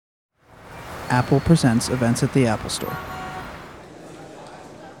Apple Presents events at the Apple Store.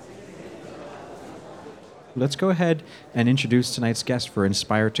 Let's go ahead and introduce tonight's guest for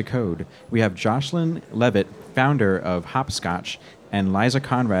Inspire to Code. We have Jocelyn Levitt, founder of Hopscotch, and Liza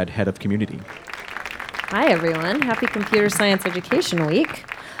Conrad, head of community. Hi, everyone. Happy Computer Science Education Week.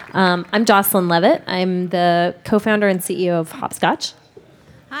 I'm Jocelyn Levitt. I'm the co-founder and CEO of Hopscotch.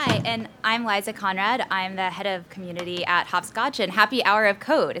 Hi, and I'm Liza Conrad. I'm the head of community at Hopscotch, and happy Hour of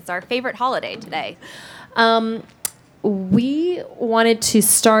Code. It's our favorite holiday today. We wanted to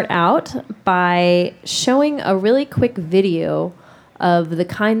start out by showing a really quick video of the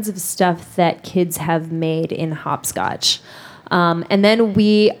kinds of stuff that kids have made in Hopscotch. And then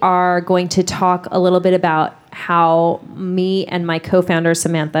we are going to talk a little bit about how me and my co-founder,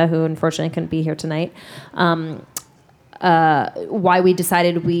 Samantha, who unfortunately couldn't be here tonight, why we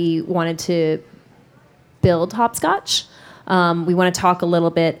decided we wanted to build Hopscotch. We want to talk a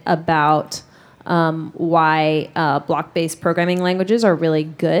little bit about why block-based programming languages are really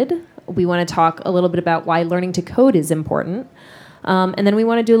good. We want to talk a little bit about why learning to code is important. And then we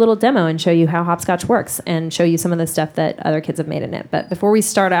want to do a little demo and show you how Hopscotch works and show you some of the stuff that other kids have made in it. But before we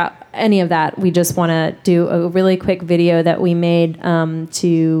start out any of that, we just want to do a really quick video that we made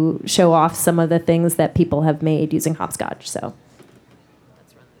to show off some of the things that people have made using Hopscotch. So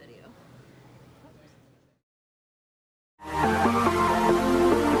let's run the video.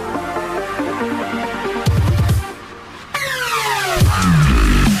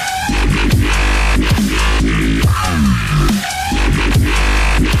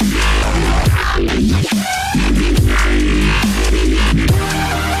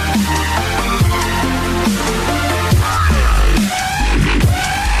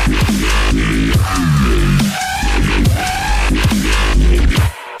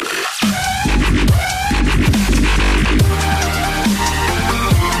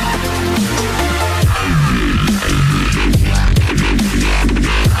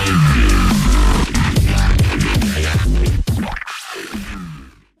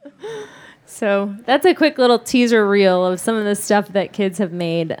 So that's a quick little teaser reel of some of the stuff that kids have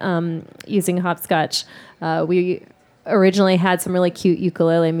made using Hopscotch. We originally had some really cute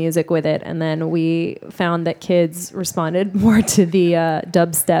ukulele music with it, and then we found that kids responded more to the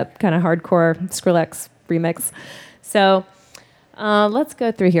dubstep, kind of hardcore Skrillex remix. So let's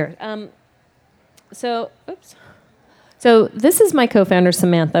go through here. So this is my co-founder,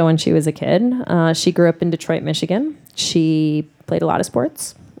 Samantha, when she was a kid. She grew up in Detroit, Michigan. She played a lot of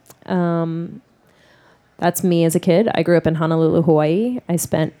sports. That's me as a kid. I grew up in Honolulu, Hawaii. I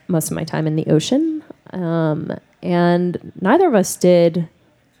spent most of my time in the ocean. And neither of us did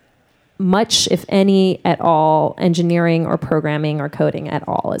much, if any, at all, engineering or programming or coding at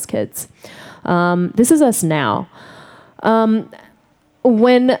all as kids. This is us now.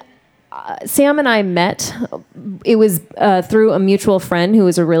 When Sam and I met, it was through a mutual friend who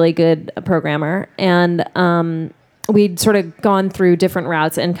was a really good programmer. And we'd sort of gone through different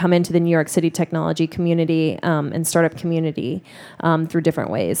routes and come into the New York City technology community and startup community through different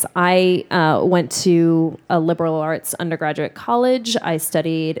ways. I went to a liberal arts undergraduate college. I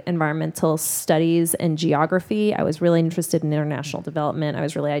studied environmental studies and geography. I was really interested in international development. I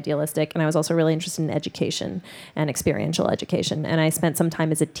was really idealistic. And I was also really interested in education and experiential education. And I spent some time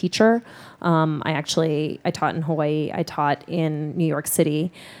as a teacher. I taught in Hawaii. I taught in New York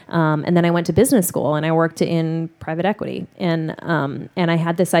City. And then I went to business school and I worked in private equity. And I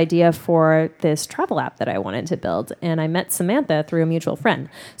had this idea for this travel app that I wanted to build. And I met Samantha through a mutual friend.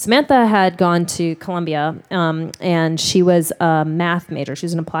 Samantha had gone to Columbia, and she was a math major. She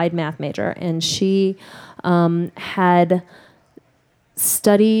was an applied math major. And she had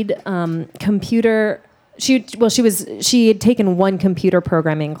studied computer. She had taken one computer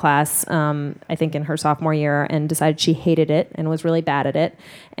programming class, I think in her sophomore year, and decided she hated it and was really bad at it.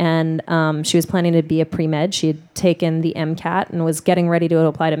 And she was planning to be a pre-med. She had taken the MCAT and was getting ready to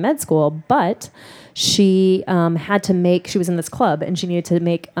apply to med school, but she she was in this club and she needed to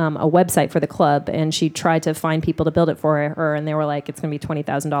make a website for the club, and she tried to find people to build it for her, and they were like, it's going to be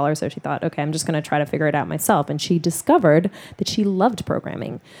 $20,000. So she thought, okay, I'm just going to try to figure it out myself. And she discovered that she loved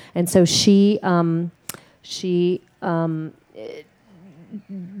programming. And so she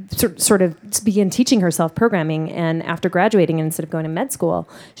sort of began teaching herself programming, and after graduating, instead of going to med school,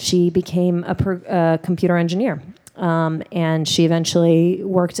 she became a computer engineer. And she eventually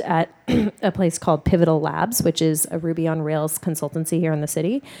worked at a place called Pivotal Labs, which is a Ruby on Rails consultancy here in the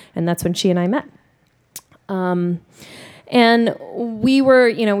city, and that's when she and I met. And we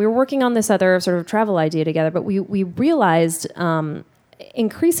were working on this other sort of travel idea together, but we realized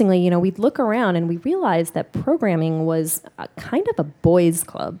increasingly, we'd look around and we realized that programming was kind of a boys'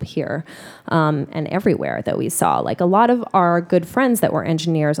 club here and everywhere that we saw. Like a lot of our good friends that were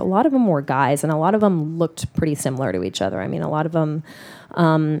engineers, a lot of them were guys, and a lot of them looked pretty similar to each other. I mean, a lot of them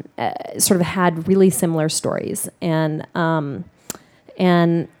sort of had really similar stories, and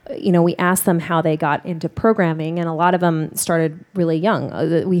we asked them how they got into programming, and a lot of them started really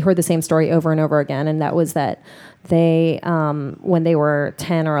young. We heard the same story over and over again, and that was that they, when they were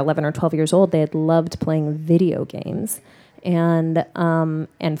 10 or 11 or 12 years old, they had loved playing video games and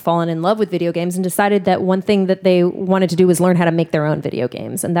fallen in love with video games and decided that one thing that they wanted to do was learn how to make their own video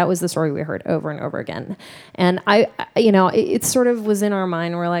games. And that was the story we heard over and over again. And it sort of was in our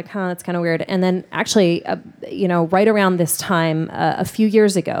mind. We're like, that's kind of weird. And then actually, right around this time, a few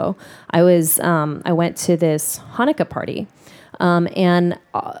years ago, I went to this Hanukkah party. And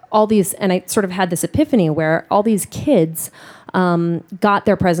I sort of had this epiphany where all these kids got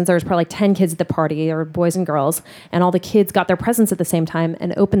their presents. There was probably like 10 kids at the party, or boys and girls, and all the kids got their presents at the same time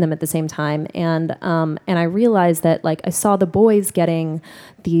and opened them at the same time. And I realized that, like, I saw the boys getting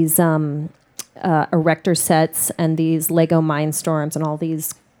these Erector sets and these Lego Mindstorms and all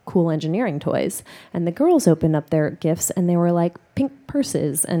these cool engineering toys, and the girls opened up their gifts and they were like pink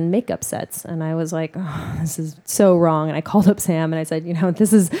purses and makeup sets, and I was like, this is so wrong. And I called up Sam and I said,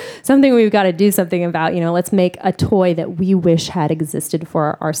 this is something we've got to do something about. Let's make a toy that we wish had existed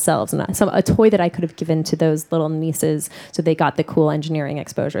for ourselves, and a toy that I could have given to those little nieces so they got the cool engineering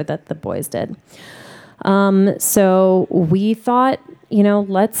exposure that the boys did. So we thought,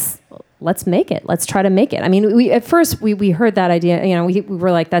 let's make it. Let's try to make it. I mean, at first we heard that idea. We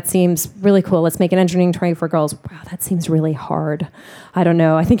were like, that seems really cool. Let's make an engineering toy for girls. Wow, that seems really hard. I don't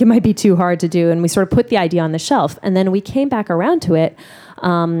know. I think it might be too hard to do. And we sort of put the idea on the shelf. And then we came back around to it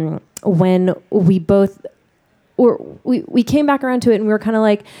when we both. We came back around to it and we were kind of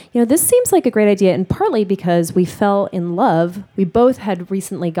like, this seems like a great idea, and partly because we fell in love. We both had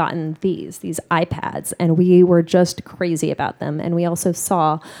recently gotten these iPads, and we were just crazy about them. And we also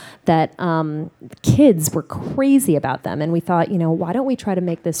saw that kids were crazy about them, and we thought, why don't we try to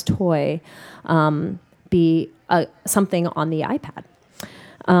make this toy be something on the iPad?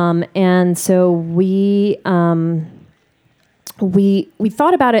 And so we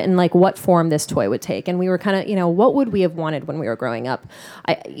thought about it in like what form this toy would take, and we were kind of, what would we have wanted when we were growing up?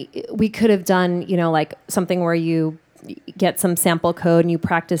 We could have done, like something where you get some sample code and you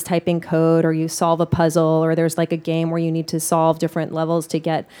practice typing code, or you solve a puzzle, or there's like a game where you need to solve different levels to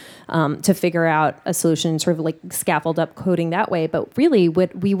get to figure out a solution, sort of like scaffold up coding that way. But really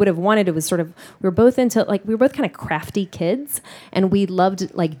what we would have wanted, it was sort of, we were both kind of crafty kids, and we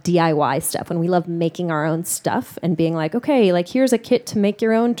loved like DIY stuff, and we loved making our own stuff and being like, okay, like here's a kit to make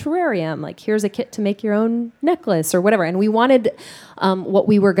your own terrarium, like here's a kit to make your own necklace or whatever. And we wanted what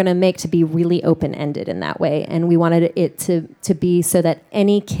we were going to make to be really open-ended in that way, and we wanted it to be so that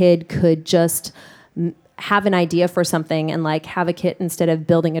any kid could just have an idea for something and like have a kit. Instead of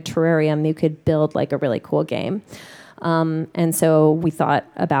building a terrarium, you could build like a really cool game. And so we thought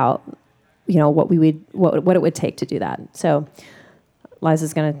about what it would take to do that. So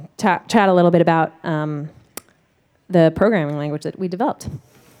Liza's going to chat a little bit about the programming language that we developed.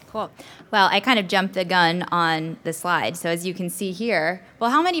 Cool. Well, I kind of jumped the gun on the slide. So as you can see here, well,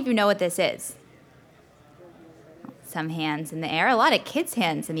 how many of you know what this is? Some hands in the air, a lot of kids'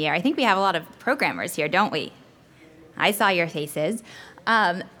 hands in the air. I think we have a lot of programmers here, don't we? I saw your faces.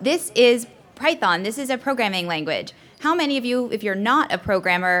 This is Python. This is a programming language. How many of you, if you're not a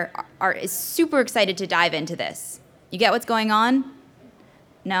programmer, are super excited to dive into this? You get what's going on?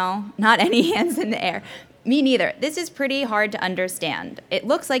 No, not any hands in the air. Me neither. This is pretty hard to understand. It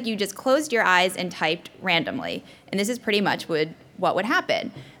looks like you just closed your eyes and typed randomly, and this is pretty much what would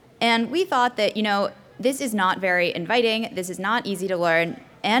happen. And we thought that, this is not very inviting, this is not easy to learn,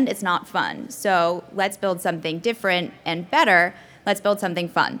 and it's not fun. So let's build something different and better. Let's build something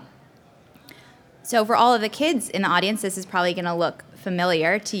fun. So for all of the kids in the audience, this is probably going to look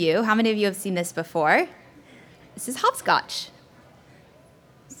familiar to you. How many of you have seen this before? This is hopscotch.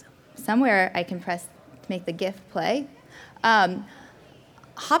 So somewhere I can press to make the GIF play.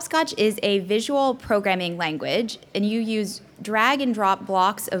 Hopscotch is a visual programming language, and you use drag and drop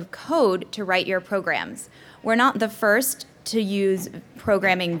blocks of code to write your programs. We're not the first to use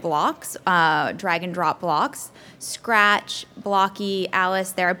programming blocks, drag and drop blocks. Scratch, Blocky,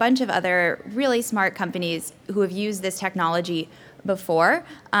 Alice, there are a bunch of other really smart companies who have used this technology before.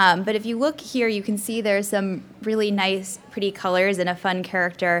 But if you look here, you can see there's some really nice, pretty colors and a fun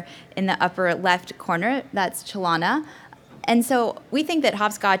character in the upper left corner. That's Chalana. And so we think that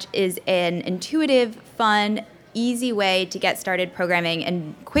hopscotch is an intuitive, fun, easy way to get started programming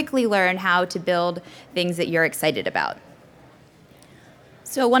and quickly learn how to build things that you're excited about.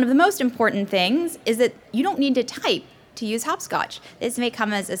 So one of the most important things is that you don't need to type to use Hopscotch. This may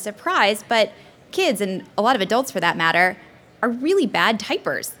come as a surprise, but kids, and a lot of adults for that matter, are really bad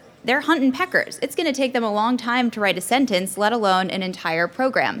typers. They're hunt and peckers. It's going to take them a long time to write a sentence, let alone an entire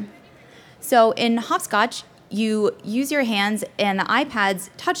program. So in Hopscotch, you use your hands and the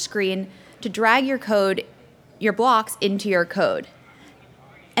iPad's touchscreen to drag your blocks into your code.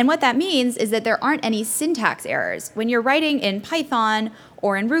 And what that means is that there aren't any syntax errors. When you're writing in Python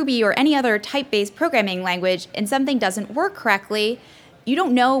or in Ruby or any other type-based programming language and something doesn't work correctly, you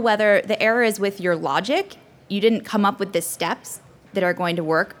don't know whether the error is with your logic, you didn't come up with the steps that are going to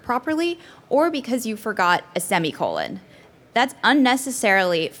work properly, or because you forgot a semicolon. That's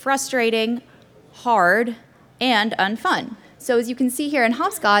unnecessarily frustrating, hard, and unfun. So as you can see here in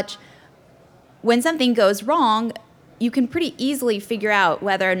Hopscotch, when something goes wrong, you can pretty easily figure out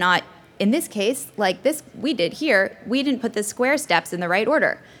whether or not, in this case, like this we did here, we didn't put the square steps in the right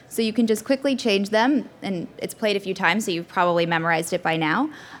order. So you can just quickly change them, and it's played a few times, so you've probably memorized it by now,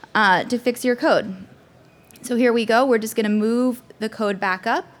 to fix your code. So here we go. We're just going to move the code back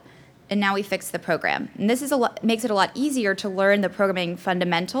up, and now we fix the program. And this is makes it a lot easier to learn the programming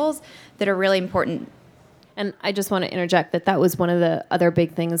fundamentals that are really important. And I just want to interject that was one of the other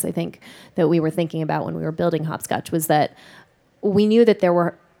big things I think that we were thinking about when we were building Hopscotch, was that we knew that there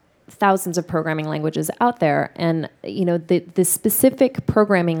were thousands of programming languages out there, and the specific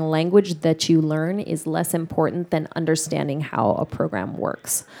programming language that you learn is less important than understanding how a program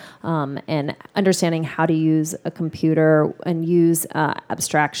works, and understanding how to use a computer and use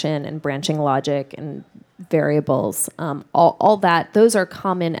abstraction and branching logic and variables. All that, those are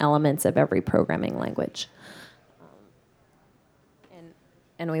common elements of every programming language.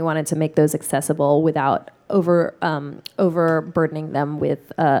 And we wanted to make those accessible without overburdening them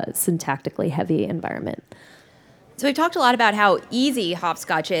with a syntactically heavy environment. So we've talked a lot about how easy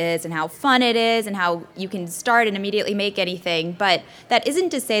Hopscotch is and how fun it is and how you can start and immediately make anything, but that isn't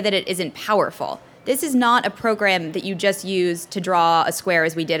to say that it isn't powerful. This is not a program that you just use to draw a square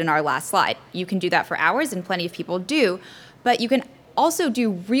as we did in our last slide. You can do that for hours, and plenty of people do, but you can also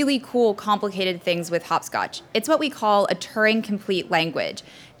do really cool, complicated things with Hopscotch. It's what we call a Turing-complete language.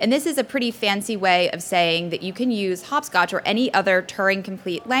 And this is a pretty fancy way of saying that you can use Hopscotch or any other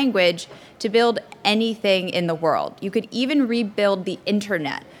Turing-complete language to build anything in the world. You could even rebuild the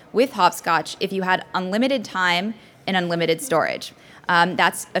internet with Hopscotch if you had unlimited time and unlimited storage.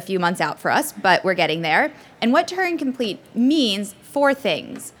 That's a few months out for us, but we're getting there. And what Turing-complete means, 4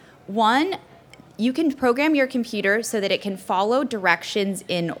 things. 1, you can program your computer so that it can follow directions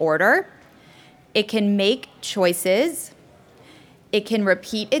in order. It can make choices. It can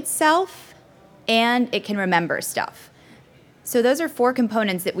repeat itself. And it can remember stuff. So those are 4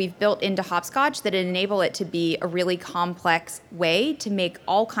 components that we've built into Hopscotch that enable it to be a really complex way to make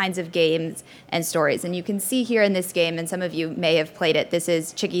all kinds of games and stories. And you can see here in this game, and some of you may have played it, this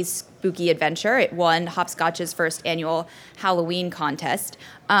is Chicky's Spooky Adventure. It won Hopscotch's first annual Halloween contest.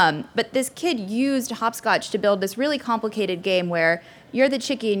 But this kid used Hopscotch to build this really complicated game where you're the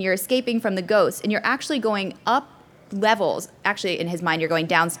Chicky and you're escaping from the ghosts, and you're actually going up levels. Actually, in his mind, you're going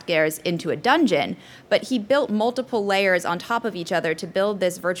downstairs into a dungeon, but he built multiple layers on top of each other to build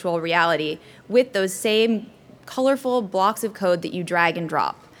this virtual reality with those same colorful blocks of code that you drag and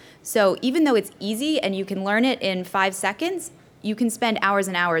drop. So even though it's easy and you can learn it in 5 seconds, you can spend hours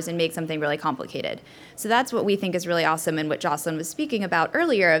and hours and make something really complicated. So that's what we think is really awesome, and what Jocelyn was speaking about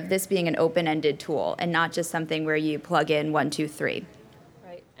earlier, of this being an open-ended tool and not just something where you plug in 1, 2, 3.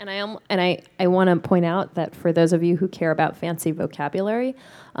 And I want to point out that for those of you who care about fancy vocabulary,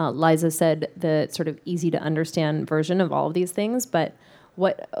 Liza said the sort of easy to understand version of all of these things. But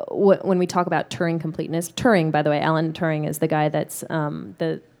what when we talk about Turing completeness, Turing, by the way, Alan Turing is the guy that's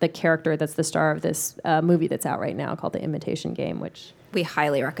the character that's the star of this movie that's out right now called The Imitation Game, which we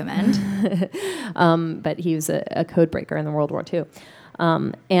highly recommend. But he was a code breaker in the World War II.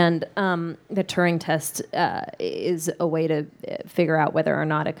 And the Turing test is a way to figure out whether or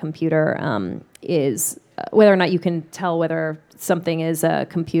not a computer whether or not you can tell whether something is a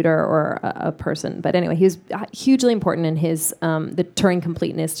computer or a person. But anyway, he was hugely important in his, the Turing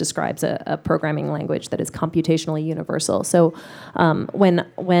completeness describes a programming language that is computationally universal. So when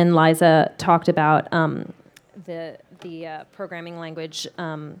Liza talked about the programming language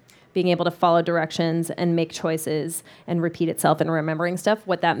being able to follow directions and make choices and repeat itself and remembering stuff,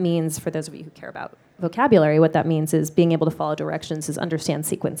 what that means for those of you who care about vocabulary, what that means is being able to follow directions is understand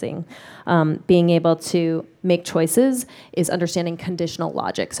sequencing. Being able to make choices is understanding conditional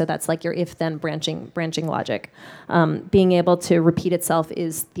logic. So that's like your if-then branching logic. Being able to repeat itself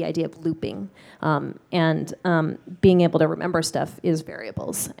is the idea of looping. And being able to remember stuff is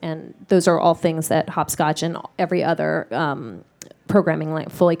variables. And those are all things that Hopscotch and every other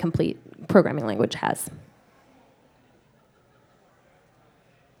fully complete programming language has.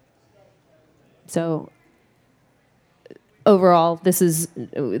 So overall, this is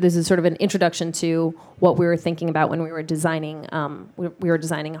sort of an introduction to what we were thinking about when we were designing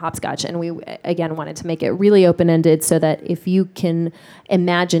Hopscotch, and we again wanted to make it really open-ended so that if you can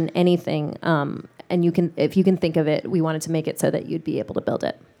imagine anything and if you can think of it, we wanted to make it so that you'd be able to build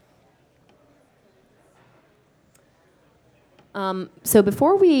it. So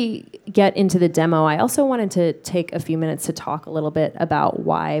before we get into the demo, I also wanted to take a few minutes to talk a little bit about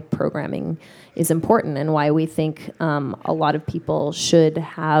why programming is important and why we think a lot of people should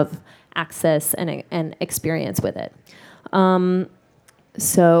have access and experience with it.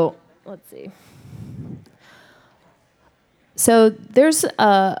 So let's see. So there's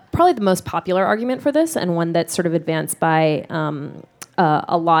probably the most popular argument for this, and one that's sort of advanced by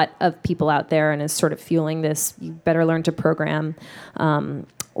a lot of people out there and is sort of fueling this, you better learn to program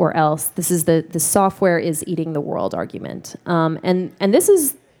or else. This is the software is eating the world argument. And this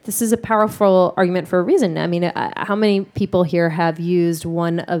is a powerful argument for a reason. I mean, how many people here have used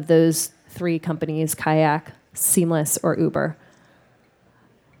one of those three companies, Kayak, Seamless, or Uber?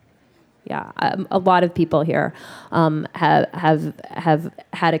 Yeah, a lot of people here have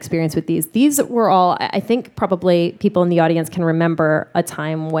had experience with these. These were all, I think probably people in the audience can remember a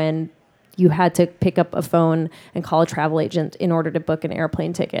time when you had to pick up a phone and call a travel agent in order to book an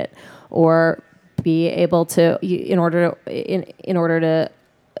airplane ticket, or be able to, in order to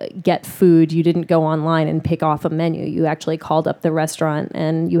get food, you didn't go online and pick off a menu. You actually called up the restaurant,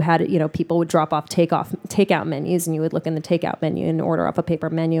 and you had, people would drop off takeout menus, and you would look in the takeout menu and order off a paper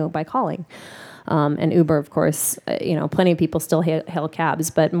menu by calling. And Uber, of course, plenty of people still hail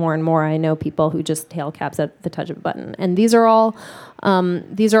cabs, but more and more I know people who just hail cabs at the touch of a button. And these are all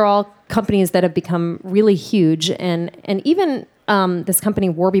companies that have become really huge, and even this company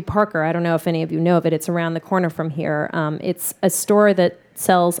Warby Parker. I don't know if any of you know of it. It's around the corner from here. It's a store that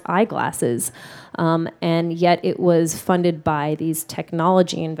sells eyeglasses, and yet it was funded by these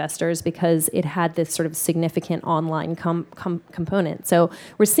technology investors because it had this sort of significant online component. So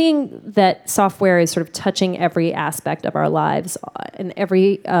we're seeing that software is sort of touching every aspect of our lives in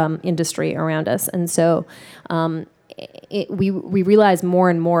every industry around us, and so we realize more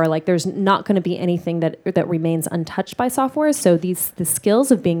and more like there's not going to be anything that remains untouched by software. So the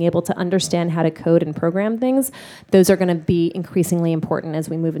skills of being able to understand how to code and program things, those are going to be increasingly important as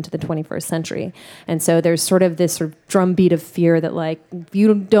we move into the 21st century. And so there's sort of this sort of drumbeat of fear that like if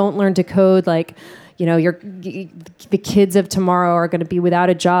you don't learn to code, like the kids of tomorrow are going to be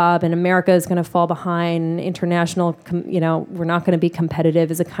without a job, and America is going to fall behind. International, we're not going to be competitive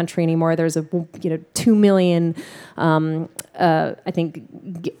as a country anymore. There's a 2 million, I think,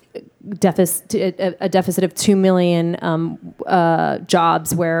 a deficit of 2 million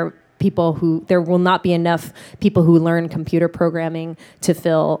jobs where there will not be enough people who learn computer programming to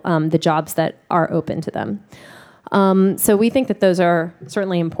fill the jobs that are open to them. So we think that those are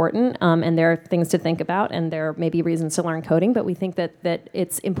certainly important, and there are things to think about, and there may be reasons to learn coding, but we think that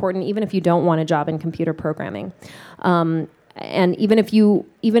it's important even if you don't want a job in computer programming. And even if you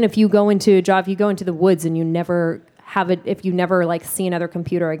go into a job, if you go into the woods and you never if you never like see another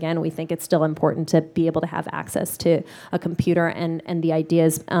computer again, we think it's still important to be able to have access to a computer and the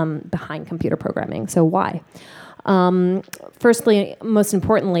ideas behind computer programming. So why? Firstly, most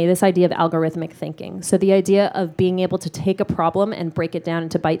importantly, this idea of algorithmic thinking. So the idea of being able to take a problem and break it down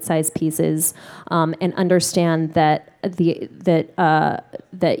into bite-sized pieces, and understand that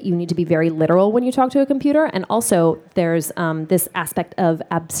you need to be very literal when you talk to a computer. And also, there's this aspect of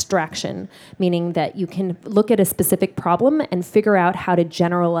abstraction, meaning that you can look at a specific problem and figure out how to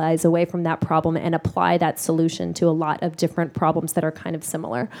generalize away from that problem and apply that solution to a lot of different problems that are kind of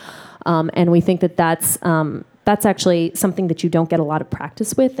similar. And we think that that's actually something that you don't get a lot of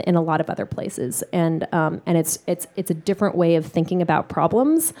practice with in a lot of other places, and it's a different way of thinking about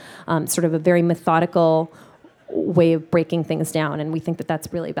problems, sort of a very methodical way of breaking things down, and we think that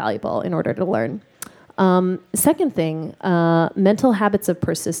that's really valuable in order to learn. Second thing, mental habits of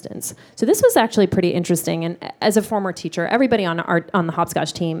persistence. So this was actually pretty interesting, and as a former teacher, everybody on the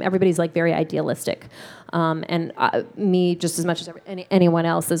Hopscotch team, everybody's like very idealistic, and me just as much as anyone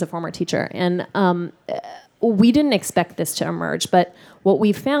else as a former teacher, and we didn't expect this to emerge, but what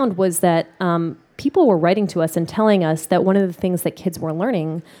we found was that people were writing to us and telling us that one of the things that kids were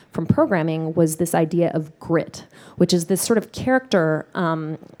learning from programming was this idea of grit, which is this sort of character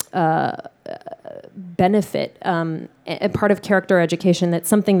benefit, a part of character education. That's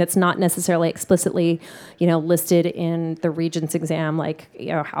something that's not necessarily explicitly, listed in the Regents exam, like,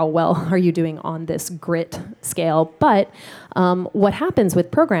 how well are you doing on this grit scale? But what happens with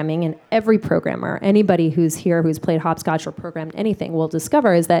programming, and every programmer, anybody who's here who's played hopscotch or programmed anything will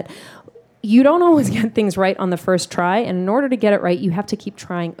discover, is that you don't always get things right on the first try, and in order to get it right, you have to keep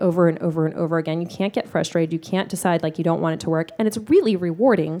trying over and over and over again. You can't get frustrated. You can't decide like you don't want it to work, and it's really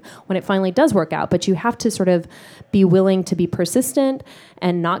rewarding when it finally does work out, but you have to sort of be willing to be persistent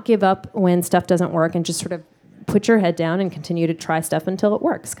and not give up when stuff doesn't work, and just sort of put your head down and continue to try stuff until it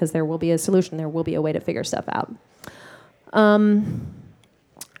works, because there will be a solution. There will be a way to figure stuff out.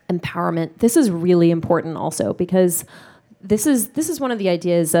 Empowerment. This is really important also, because this is one of the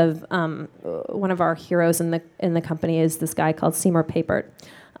ideas of one of our heroes in the company is this guy called Seymour Papert,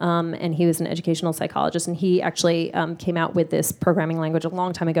 and he was an educational psychologist, and he actually came out with this programming language a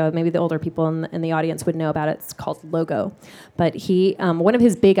long time ago. Maybe the older people in the audience would know about it. It's called Logo. But he one of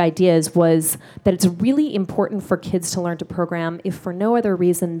his big ideas was that it's really important for kids to learn to program, if for no other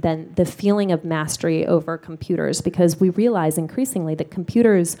reason than the feeling of mastery over computers, because we realize increasingly that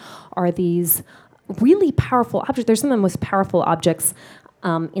computers are these really powerful objects. They're some of the most powerful objects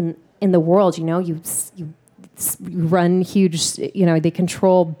in the world. You run huge. They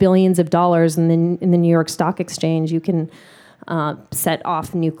control billions of dollars in the New York Stock Exchange. You can set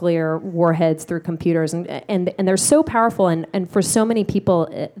off nuclear warheads through computers, and they're so powerful. And for so many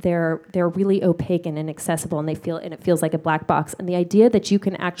people, they're really opaque and inaccessible, and it feels like a black box. And the idea that you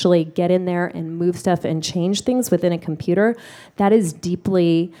can actually get in there and move stuff and change things within a computer,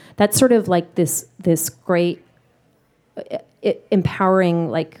 that's sort of like this great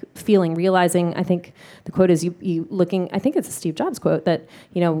empowering feeling, realizing. I think the quote is you looking, I think it's a Steve Jobs quote, that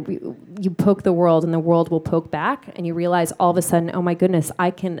you poke the world and the world will poke back, and you realize all of a sudden, oh my goodness,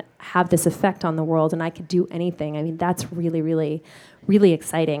 I can have this effect on the world and I could do anything. I mean, that's really, really, really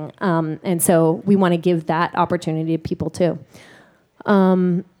exciting, and so we want to give that opportunity to people too.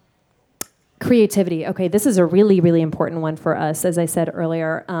 Creativity. Okay, this is a really, really important one for us. As I said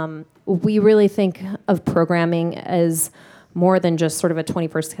earlier, we really think of programming as more than just sort of a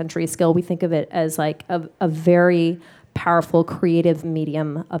 21st century skill. We think of it as like a very powerful creative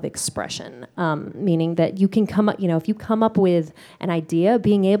medium of expression, meaning that you can come up, if you come up with an idea,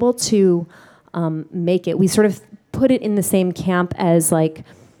 being able to make it, we sort of put it in the same camp as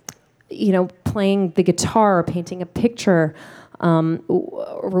playing the guitar or painting a picture,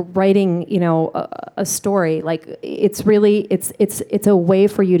 or writing, a story. Like it's really, it's a way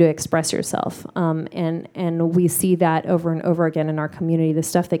for you to express yourself, and we see that over and over again in our community. The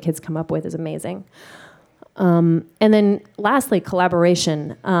stuff that kids come up with is amazing. And then lastly,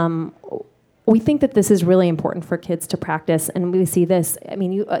 collaboration. We think that this is really important for kids to practice, and we see this. I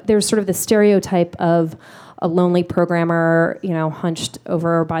mean, there's sort of the stereotype of a lonely programmer, hunched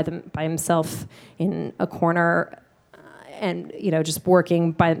over by himself in a corner, and just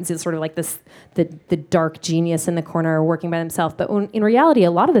working by sort of like this, the dark genius in the corner working by themselves. But in reality,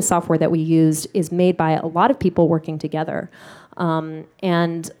 a lot of the software that we used is made by a lot of people working together.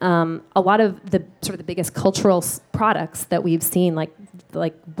 And a lot of the sort of the biggest cultural products that we've seen, like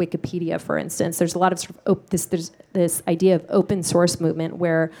Wikipedia, for instance, there's a lot of sort of there's this idea of open source movement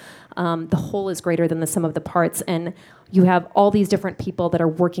where the whole is greater than the sum of the parts, and you have all these different people that are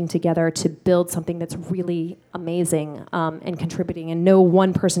working together to build something that's really amazing, and contributing, and no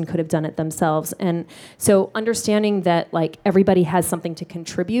one person could have done it themselves. And so understanding that everybody has something to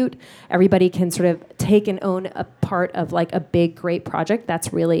contribute, everybody can sort of take and own a part of a big, great project,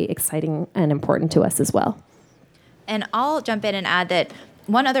 that's really exciting and important to us as well. And I'll jump in and add that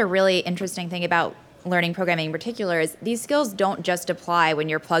one other really interesting thing about learning programming in particular is these skills don't just apply when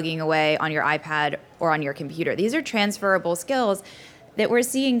you're plugging away on your iPad or on your computer. These are transferable skills that we're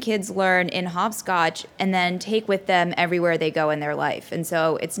seeing kids learn in hopscotch and then take with them everywhere they go in their life. And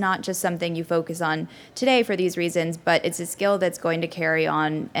so it's not just something you focus on today for these reasons, but it's a skill that's going to carry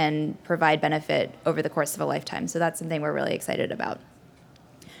on and provide benefit over the course of a lifetime. So that's something we're really excited about.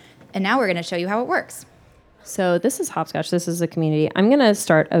 And now we're going to show you how it works. So this is hopscotch. This is a community. I'm going to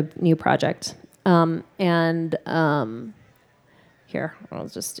start a new project. Here, I'll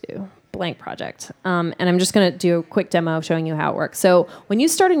just do blank project. And I'm just going to do a quick demo showing you how it works. So when you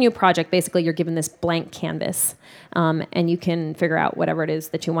start a new project, basically you're given this blank canvas, and you can figure out whatever it is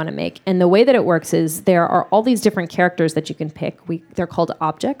that you want to make. And the way that it works is there are all these different characters that you can pick. They're called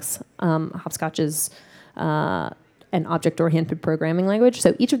objects. Hopscotch is an object-oriented programming language.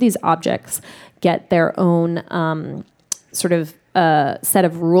 So each of these objects get their own sort of set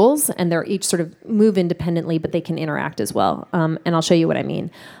of rules, and they're each sort of move independently, but they can interact as well. And I'll show you what I mean.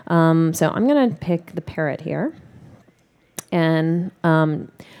 So I'm going to pick the parrot here, and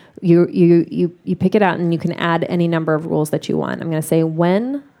you pick it out, and you can add any number of rules that you want. I'm going to say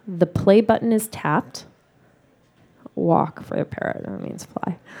when the play button is tapped, walk for the parrot. That means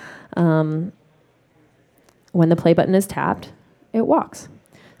fly. When the play button is tapped, it walks.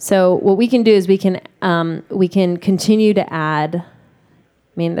 So what we can do is we can continue to add. I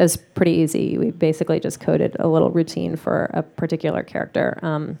mean, that's pretty easy. We basically just coded a little routine for a particular character,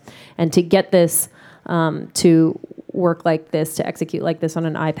 and to get this to work like this, to execute like this on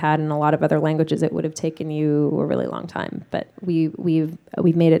an iPad and a lot of other languages, it would have taken you a really long time. But we've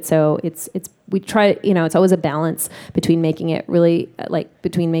made it so we try. It's always a balance between making it really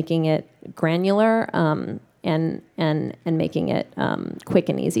between making it granular. And making it quick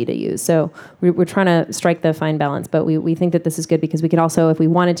and easy to use. So we're trying to strike the fine balance, but we think that this is good because we could also, if we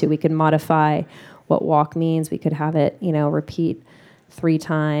wanted to, we could modify what walk means. We could have it, repeat 3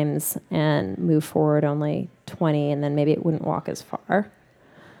 times and move forward only 20, and then maybe it wouldn't walk as far.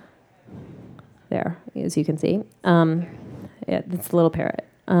 There, as you can see. Yeah, it's a little parrot.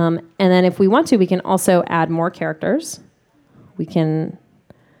 And then if we want to, we can also add more characters. We can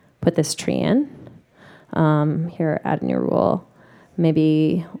put this tree in. Here, add a new rule.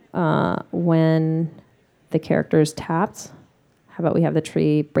 Maybe when the character is tapped, how about we have the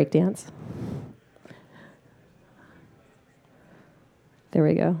tree breakdance? There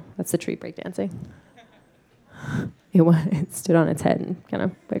we go. That's the tree breakdancing. It stood on its head and kind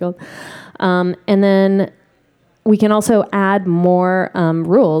of wiggled. And then we can also add more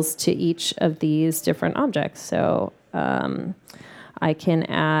rules to each of these different objects. So I can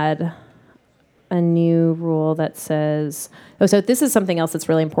add a new rule that says, so this is something else that's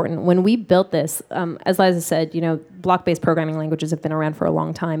really important. When we built this, as Liza said, block-based programming languages have been around for a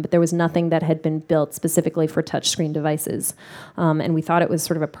long time, but there was nothing that had been built specifically for touchscreen devices. And we thought it was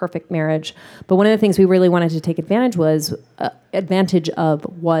sort of a perfect marriage. But one of the things we really wanted to take advantage of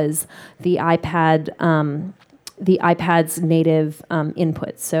was the iPad, the iPad's native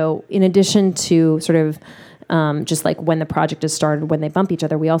input. So in addition to sort of just like when the project is started, when they bump each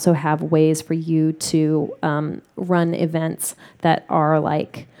other, we also have ways for you to run events that are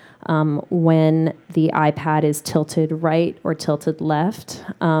like when the iPad is tilted right or tilted left,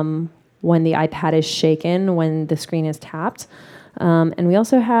 when the iPad is shaken, when the screen is tapped. And we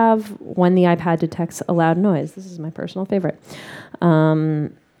also have when the iPad detects a loud noise. This is my personal favorite.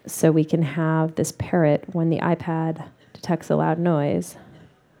 So we can have this parrot, when the iPad detects a loud noise,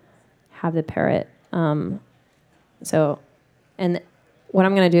 have the parrot. And what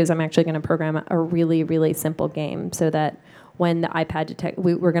I'm going to do is I'm actually going to program a really, really simple game so that when the iPad detects,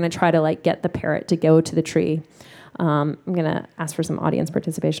 we're going to try to get the parrot to go to the tree. I'm going to ask for some audience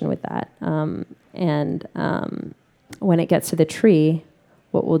participation with that. And when it gets to the tree,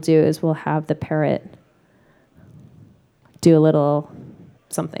 what we'll do is we'll have the parrot do a little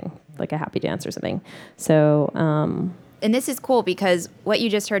something, like a happy dance or something. So, and this is cool because what you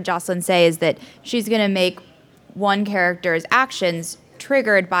just heard Jocelyn say is that she's going to make one character's actions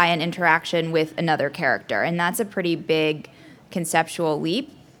triggered by an interaction with another character. And that's a pretty big conceptual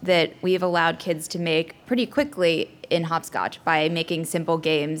leap that we've allowed kids to make pretty quickly in Hopscotch by making simple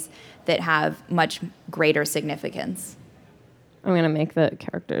games that have much greater significance. I'm going to make the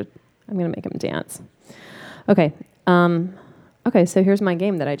character, I'm going to make him dance. Okay. Okay, so here's my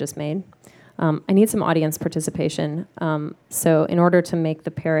game that I just made. I need some audience participation. So in order to make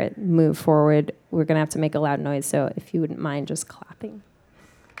the parrot move forward, we're going to have to make a loud noise. So if you wouldn't mind just clapping.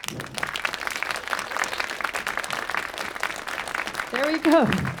 There we go.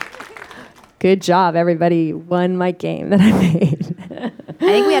 Good job, everybody won my game that I made. I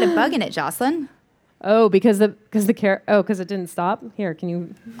think we had a bug in it, Jocelyn. Oh, because it didn't stop? Here, can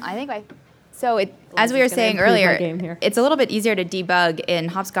you? So as we were saying earlier, it's a little bit easier to debug in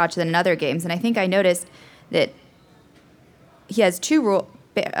Hopscotch than in other games, and I think I noticed that he has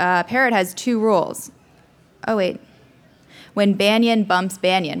Parrot has 2 rules. Oh wait, when Banyan bumps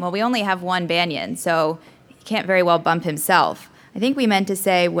Banyan. Well, we only have one Banyan, so he can't very well bump himself. I think we meant to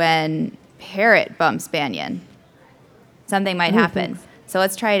say when Parrot bumps Banyan, something might happen. Thanks. So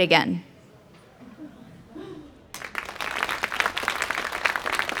let's try it again.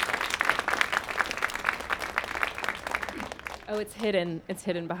 Oh, it's hidden. It's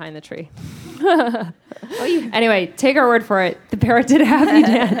hidden behind the tree. Anyway, take our word for it. The parrot did a happy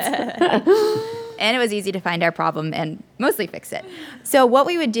dance. And it was easy to find our problem and mostly fix it. So what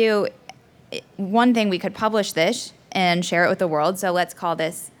we would do one thing, we could publish this and share it with the world. So let's call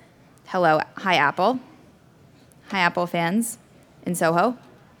this Hello, Hi Apple. Hi Apple fans in Soho.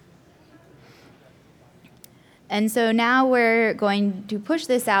 And so now we're going to push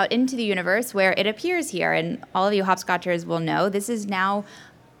this out into the universe where it appears here. And all of you hopscotchers will know this is now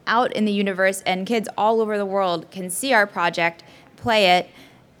out in the universe, and kids all over the world can see our project, play it,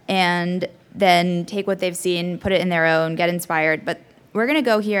 and then take what they've seen, put it in their own, get inspired. But we're going to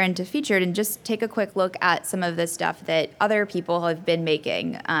go here into featured and just take a quick look at some of the stuff that other people have been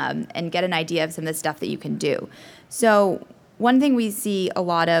making, and get an idea of some of the stuff that you can do. So one thing we see a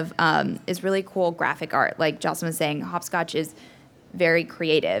lot of is really cool graphic art. Like Jocelyn was saying, Hopscotch is very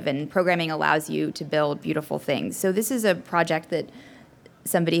creative, and programming allows you to build beautiful things. So this is a project that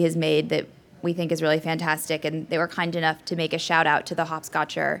somebody has made that we think is really fantastic, and they were kind enough to make a shout out to the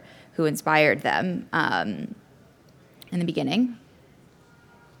hopscotcher who inspired them in the beginning.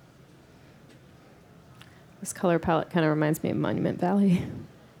 This color palette kind of reminds me of Monument Valley.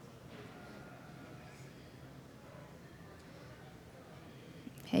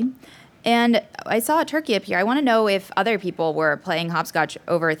 Okay. And I saw a turkey up here. I want to know if other people were playing hopscotch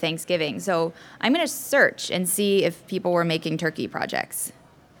over Thanksgiving. So I'm going to search and see if people were making turkey projects.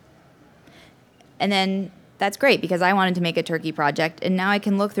 And then that's great because I wanted to make a turkey project. And now I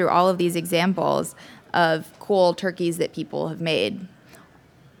can look through all of these examples of cool turkeys that people have made.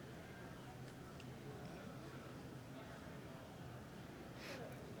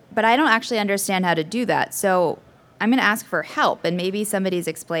 But I don't actually understand how to do that. So I'm going to ask for help, and maybe somebody's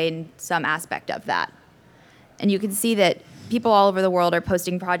explained some aspect of that. And you can see that people all over the world are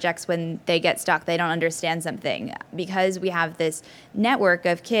posting projects when they get stuck, they don't understand something. Because we have this network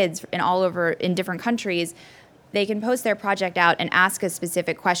of kids in different countries, they can post their project out and ask a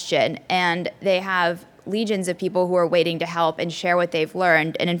specific question, and they have legions of people who are waiting to help and share what they've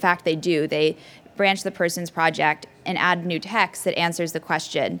learned. And in fact, they do. They branch the person's project and add new text that answers the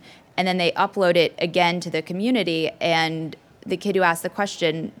question. And then they upload it again to the community, and the kid who asked the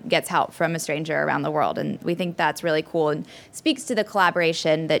question gets help from a stranger around the world. And we think that's really cool and speaks to the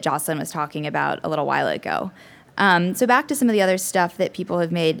collaboration that Jocelyn was talking about a little while ago. So back to some of the other stuff that people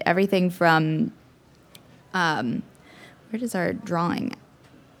have made, everything from, where does our drawing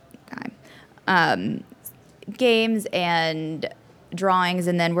guy? Games and drawings,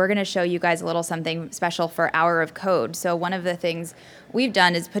 and then we're going to show you guys a little something special for Hour of Code. So one of the things we've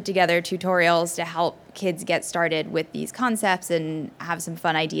done is put together tutorials to help kids get started with these concepts and have some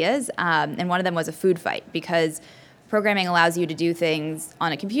fun ideas. And one of them was a food fight, because programming allows you to do things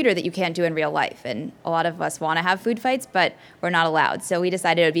on a computer that you can't do in real life. And a lot of us want to have food fights, but we're not allowed. So we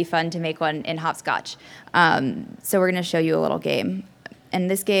decided it would be fun to make one in Hopscotch. So we're going to show you a little game. And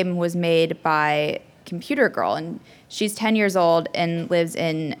this game was made by Computer Girl, and she's 10 years old and lives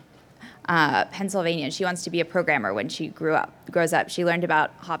in Pennsylvania. She wants to be a programmer when she grows up. She learned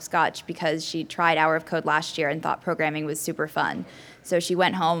about Hopscotch because she tried Hour of Code last year and thought programming was super fun. So she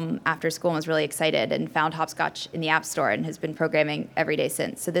went home after school and was really excited and found Hopscotch in the App Store and has been programming every day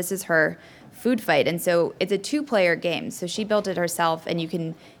since. So this is her food fight. And so it's a 2-player game. So she built it herself, and you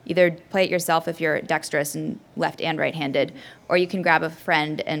can either play it yourself if you're dexterous and left and right-handed, or you can grab a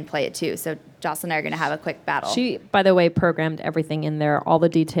friend and play it too. So Jocelyn and I are going to have a quick battle. She, by the way, programmed everything in there, all the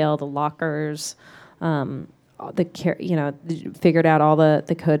detail, the lockers, figured out all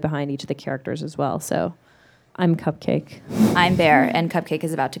the code behind each of the characters as well. So I'm Cupcake. I'm Bear, and Cupcake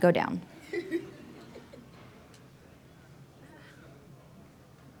is about to go down.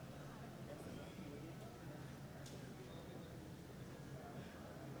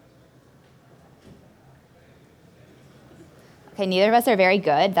 Okay, neither of us are very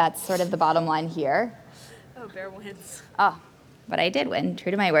good. That's sort of the bottom line here. Oh, Bear wins. Oh, but I did win,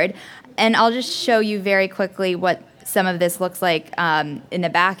 true to my word. And I'll just show you very quickly what some of this looks like in the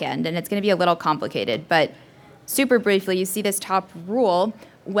back end. And it's going to be a little complicated, but super briefly, you see this top rule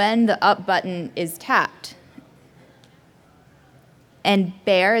when the up button is tapped. And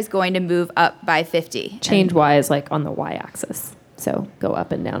Bear is going to move up by 50. Change Y is like on the Y-axis. So go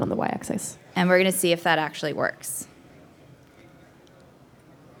up and down on the Y-axis. And we're going to see if that actually works.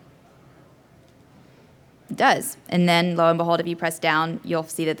 It does. And then, lo and behold, if you press down, you'll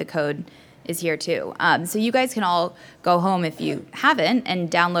see that the code is here too. So you guys can all go home if you haven't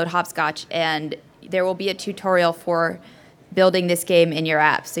and download Hopscotch, and there will be a tutorial for building this game in your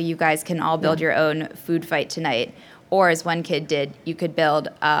app. So you guys can all build your own food fight tonight. Or as one kid did, you could build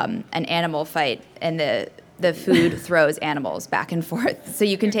an animal fight, and the food throws animals back and forth. So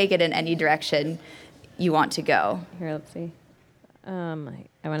you can take it in any direction you want to go. Here, let's see.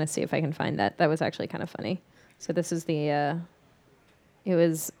 I want to see if I can find that. That was actually kind of funny. So this is the It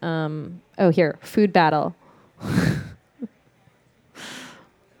was here, food battle.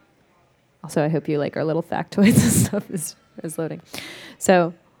 Also, I hope you like our little factoids and stuff is loading.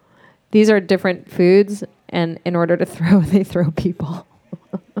 So these are different foods, and in order to throw, they throw people.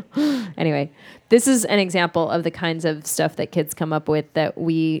 Anyway, this is an example of the kinds of stuff that kids come up with that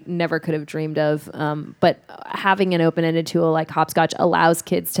we never could have dreamed of. But having an open-ended tool like Hopscotch allows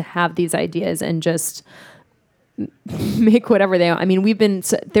kids to have these ideas and just make whatever they want. I mean,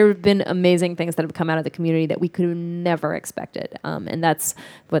 there have been amazing things that have come out of the community that we could have never expected. And that's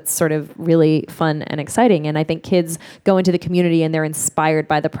what's sort of really fun and exciting. And I think kids go into the community and they're inspired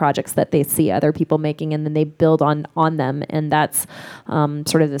by the projects that they see other people making, and then they build on them. And that's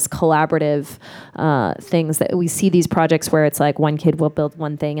sort of this collaborative things that we see these projects where it's like one kid will build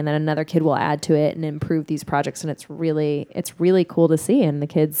one thing and then another kid will add to it and improve these projects. And it's really cool to see. And the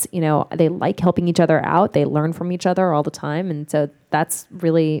kids, they like helping each other out. They learn from each other all the time, and so that's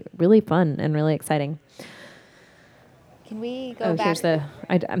really, really fun and really exciting. Can we go back? Here's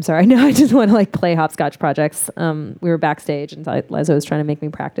I'm sorry. No, I just want to play hopscotch projects. We were backstage, and Lezo was trying to make me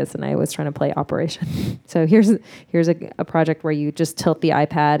practice, and I was trying to play Operation. So here's a project where you just tilt the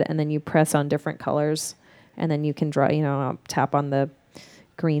iPad, and then you press on different colors, and then you can draw. I'll tap on the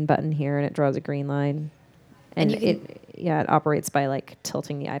green button here, and it draws a green line. And it operates by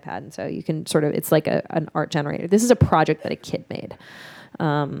tilting the iPad, and so you can it's like an art generator. This is a project that a kid made.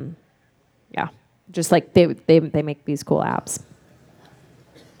 Just like they make these cool apps.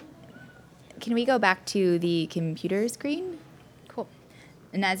 Can we go back to the computer screen? Cool.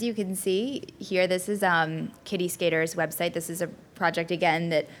 And as you can see here, this is Kitty Skater's website. This is a project, again,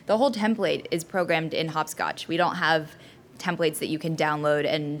 that the whole template is programmed in Hopscotch. We don't have templates that you can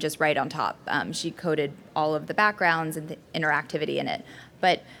download and just write on top. She coded all of the backgrounds and the interactivity in it.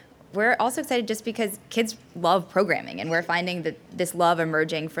 But we're also excited just because kids love programming, and we're finding that this love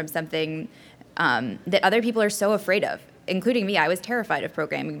emerging from something that other people are so afraid of, including me. I was terrified of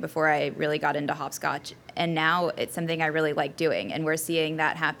programming before I really got into Hopscotch, and now it's something I really like doing. And we're seeing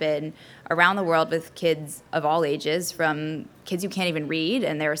that happen around the world with kids of all ages, from kids who can't even read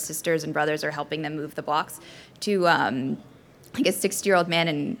and their sisters and brothers are helping them move the blocks, to a 60-year-old man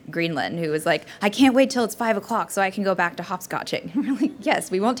in Greenland who was like, I can't wait till it's 5 o'clock so I can go back to hopscotching. We're like,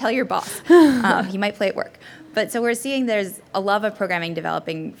 yes, we won't tell your boss. He might play at work. But so we're seeing there's a love of programming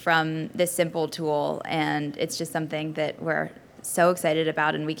developing from this simple tool, and it's just something that we're so excited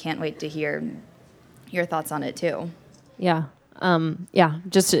about, and we can't wait to hear your thoughts on it too. Yeah.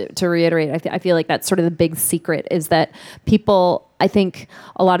 Just to reiterate, I feel like that's sort of the big secret, is that people, I think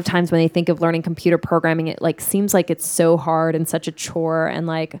a lot of times when they think of learning computer programming, it seems like it's so hard and such a chore, and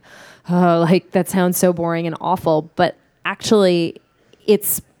that sounds so boring and awful. But actually,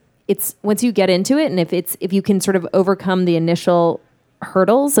 it's once you get into it, and if you can sort of overcome the initial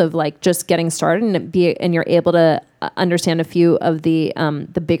hurdles of just getting started and you're able to understand a few of the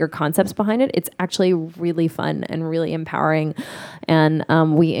bigger concepts behind it, it's actually really fun and really empowering. And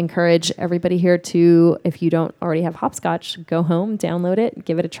we encourage everybody here to, if you don't already have Hopscotch, go home, download it,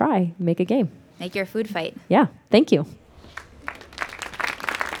 give it a try, make a game. Make your food fight. Yeah, thank you.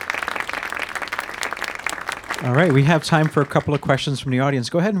 All right, we have time for a couple of questions from the audience.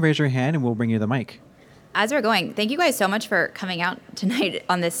 Go ahead and raise your hand, and we'll bring you the mic. As we're going, thank you guys so much for coming out tonight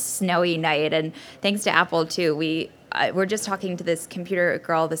on this snowy night, and thanks to Apple too. We're just talking to this computer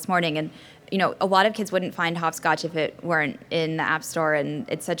girl this morning, and a lot of kids wouldn't find Hopscotch if it weren't in the App Store, and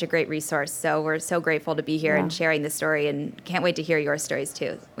it's such a great resource. So we're so grateful to be here and sharing the story, and can't wait to hear your stories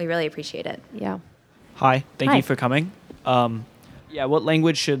too. We really appreciate it. Yeah. Hi, thank Hi. you for coming. What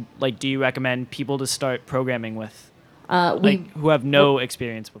language do you recommend people to start programming with? Who have no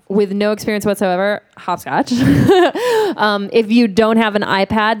experience before. With no experience whatsoever, Hopscotch. If you don't have an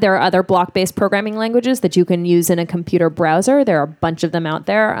iPad, there are other block-based programming languages that you can use in a computer browser. There are a bunch of them out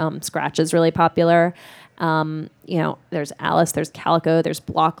there. Scratch is really popular. There's Alice, there's Calico, there's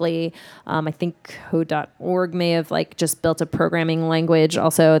Blockly. I think Code.org may have just built a programming language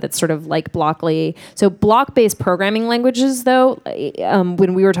also that's sort of like Blockly. So block-based programming languages, though,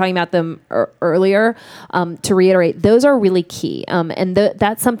 when we were talking about them earlier, to reiterate, those are really key. And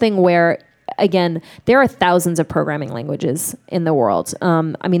that's something where, again, there are thousands of programming languages in the world.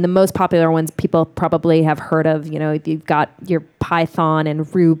 The most popular ones people probably have heard of, you've got your Python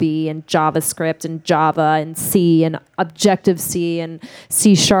and Ruby and JavaScript and Java and C and Objective-C and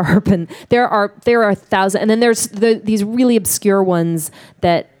C#. And there are thousands. And then there's these really obscure ones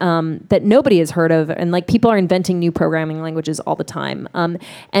that nobody has heard of. And people are inventing new programming languages all the time.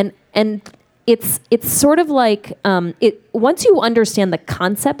 And it's sort of once you understand the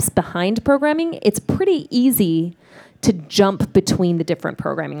concepts behind programming, it's pretty easy to jump between the different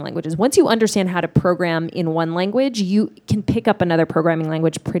programming languages. Once you understand how to program in one language, you can pick up another programming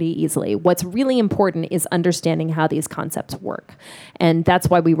language pretty easily. What's really important is understanding how these concepts work. And that's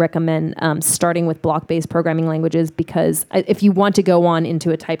why we recommend starting with block-based programming languages, because if you want to go on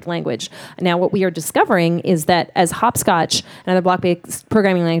into a typed language. Now, what we are discovering is that as hopscotch and other block-based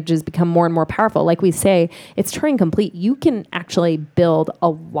programming languages become more and more powerful, like we say, it's Turing complete. You can actually build a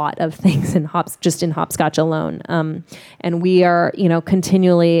lot of things in just in hopscotch alone. And we are,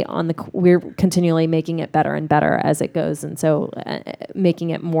 continually we're continually making it better and better as it goes, and so making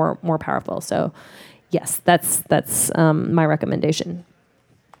it more powerful. So, yes, that's my recommendation.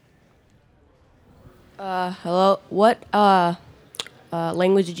 Hello. What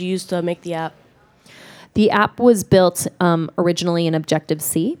language did you use to make the app? The app was built originally in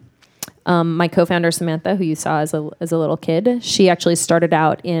Objective-C. My co-founder Samantha, who you saw as a little kid, she actually started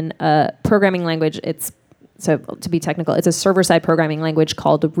out in a programming language. So to be technical, it's a server-side programming language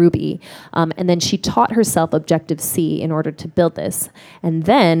called Ruby. And then she taught herself Objective-C in order to build this. And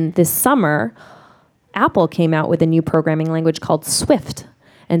then this summer, Apple came out with a new programming language called Swift.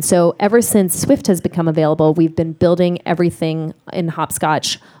 And so ever since Swift has become available, we've been building everything in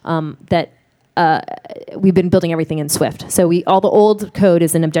hopscotch we've been building everything in Swift. So all the old code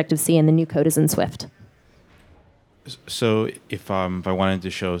is in Objective-C and the new code is in Swift. So if I wanted to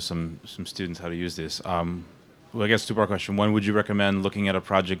show some students how to use this, well, I guess two-part question. One, would you recommend looking at a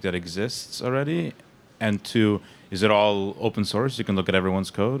project that exists already? And two, is it all open source? You can look at everyone's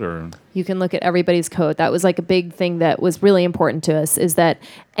code, or? You can look at everybody's code. That was like a big thing that was really important to us, is that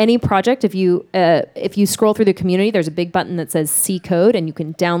any project, if you scroll through the community, there's a big button that says See Code, and you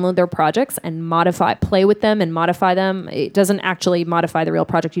can download their projects and play with them and modify them. It doesn't actually modify the real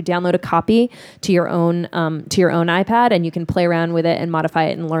project. You download a copy to your own iPad, and you can play around with it and modify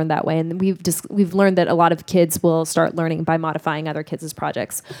it and learn that way. And we've learned that a lot of kids will start learning by modifying other kids'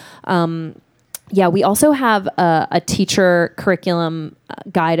 projects. Yeah, we also have a teacher curriculum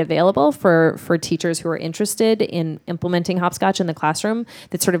guide available for teachers who are interested in implementing hopscotch in the classroom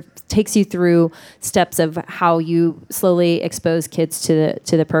that sort of takes you through steps of how you slowly expose kids to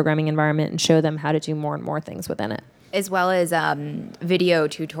the programming environment and show them how to do more and more things within it. As well as video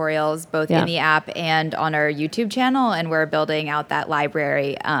tutorials, both in the app and on our YouTube channel. And we're building out that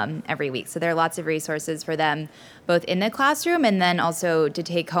library every week. So there are lots of resources for them, both in the classroom and then also to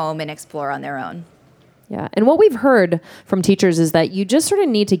take home and explore on their own. Yeah, and what we've heard from teachers is that you just sort of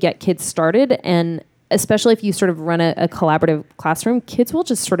need to get kids started. And especially if you sort of run a collaborative classroom, kids will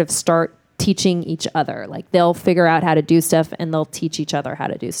just sort of start teaching each other. Like they'll figure out how to do stuff and they'll teach each other how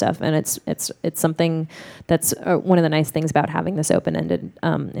to do stuff. And it's something that's one of the nice things about having this open-ended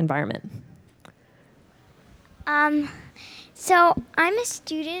environment. So I'm a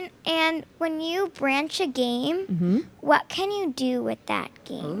student, and when you branch a game, what can you do with that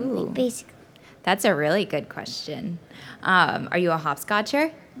game? Like basically. That's a really good question. Are you a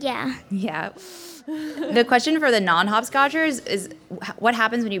hopscotcher? Yeah. Yeah. The question for the non-hopscotchers is what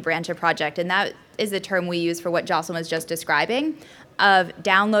happens when you branch a project? And that is the term we use for what Jocelyn was just describing, of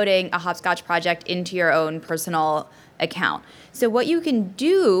downloading a hopscotch project into your own personal account. So what you can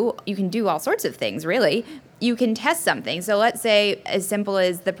do all sorts of things, really. You can test something. So let's say as simple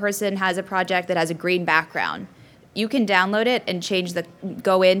as the person has a project that has a green background. You can download it and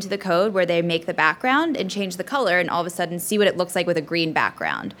go into the code where they make the background and change the color and all of a sudden see what it looks like with a green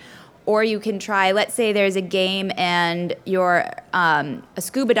background. Or you can try, let's say there's a game and you're a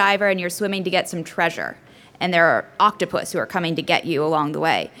scuba diver and you're swimming to get some treasure. And there are octopus who are coming to get you along the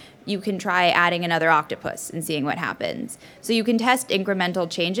way. You can try adding another octopus and seeing what happens. So you can test incremental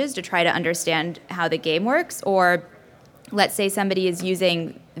changes to try to understand how the game works. Or let's say somebody is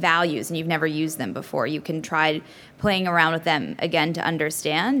using values and you've never used them before. You can try playing around with them again to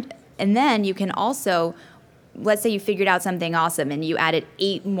understand. And then you can also, let's say you figured out something awesome and you added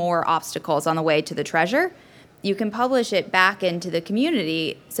 8 more obstacles on the way to the treasure. You can publish it back into the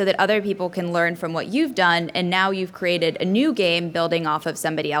community so that other people can learn from what you've done, and now you've created a new game building off of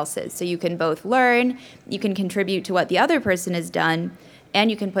somebody else's. So you can both learn, you can contribute to what the other person has done,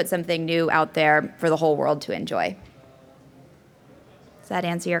 and you can put something new out there for the whole world to enjoy. Does that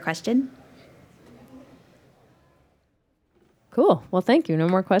answer your question? Cool. Well, thank you. No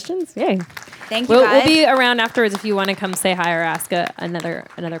more questions? Yay. Thank you, guys. We'll be around afterwards if you want to come say hi or ask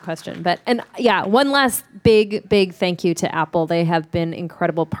another question. One last big thank you to Apple. They have been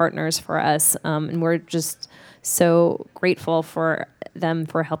incredible partners for us, and we're just so grateful for them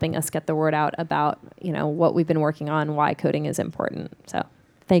for helping us get the word out about what we've been working on, why coding is important. So,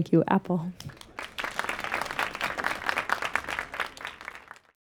 thank you, Apple.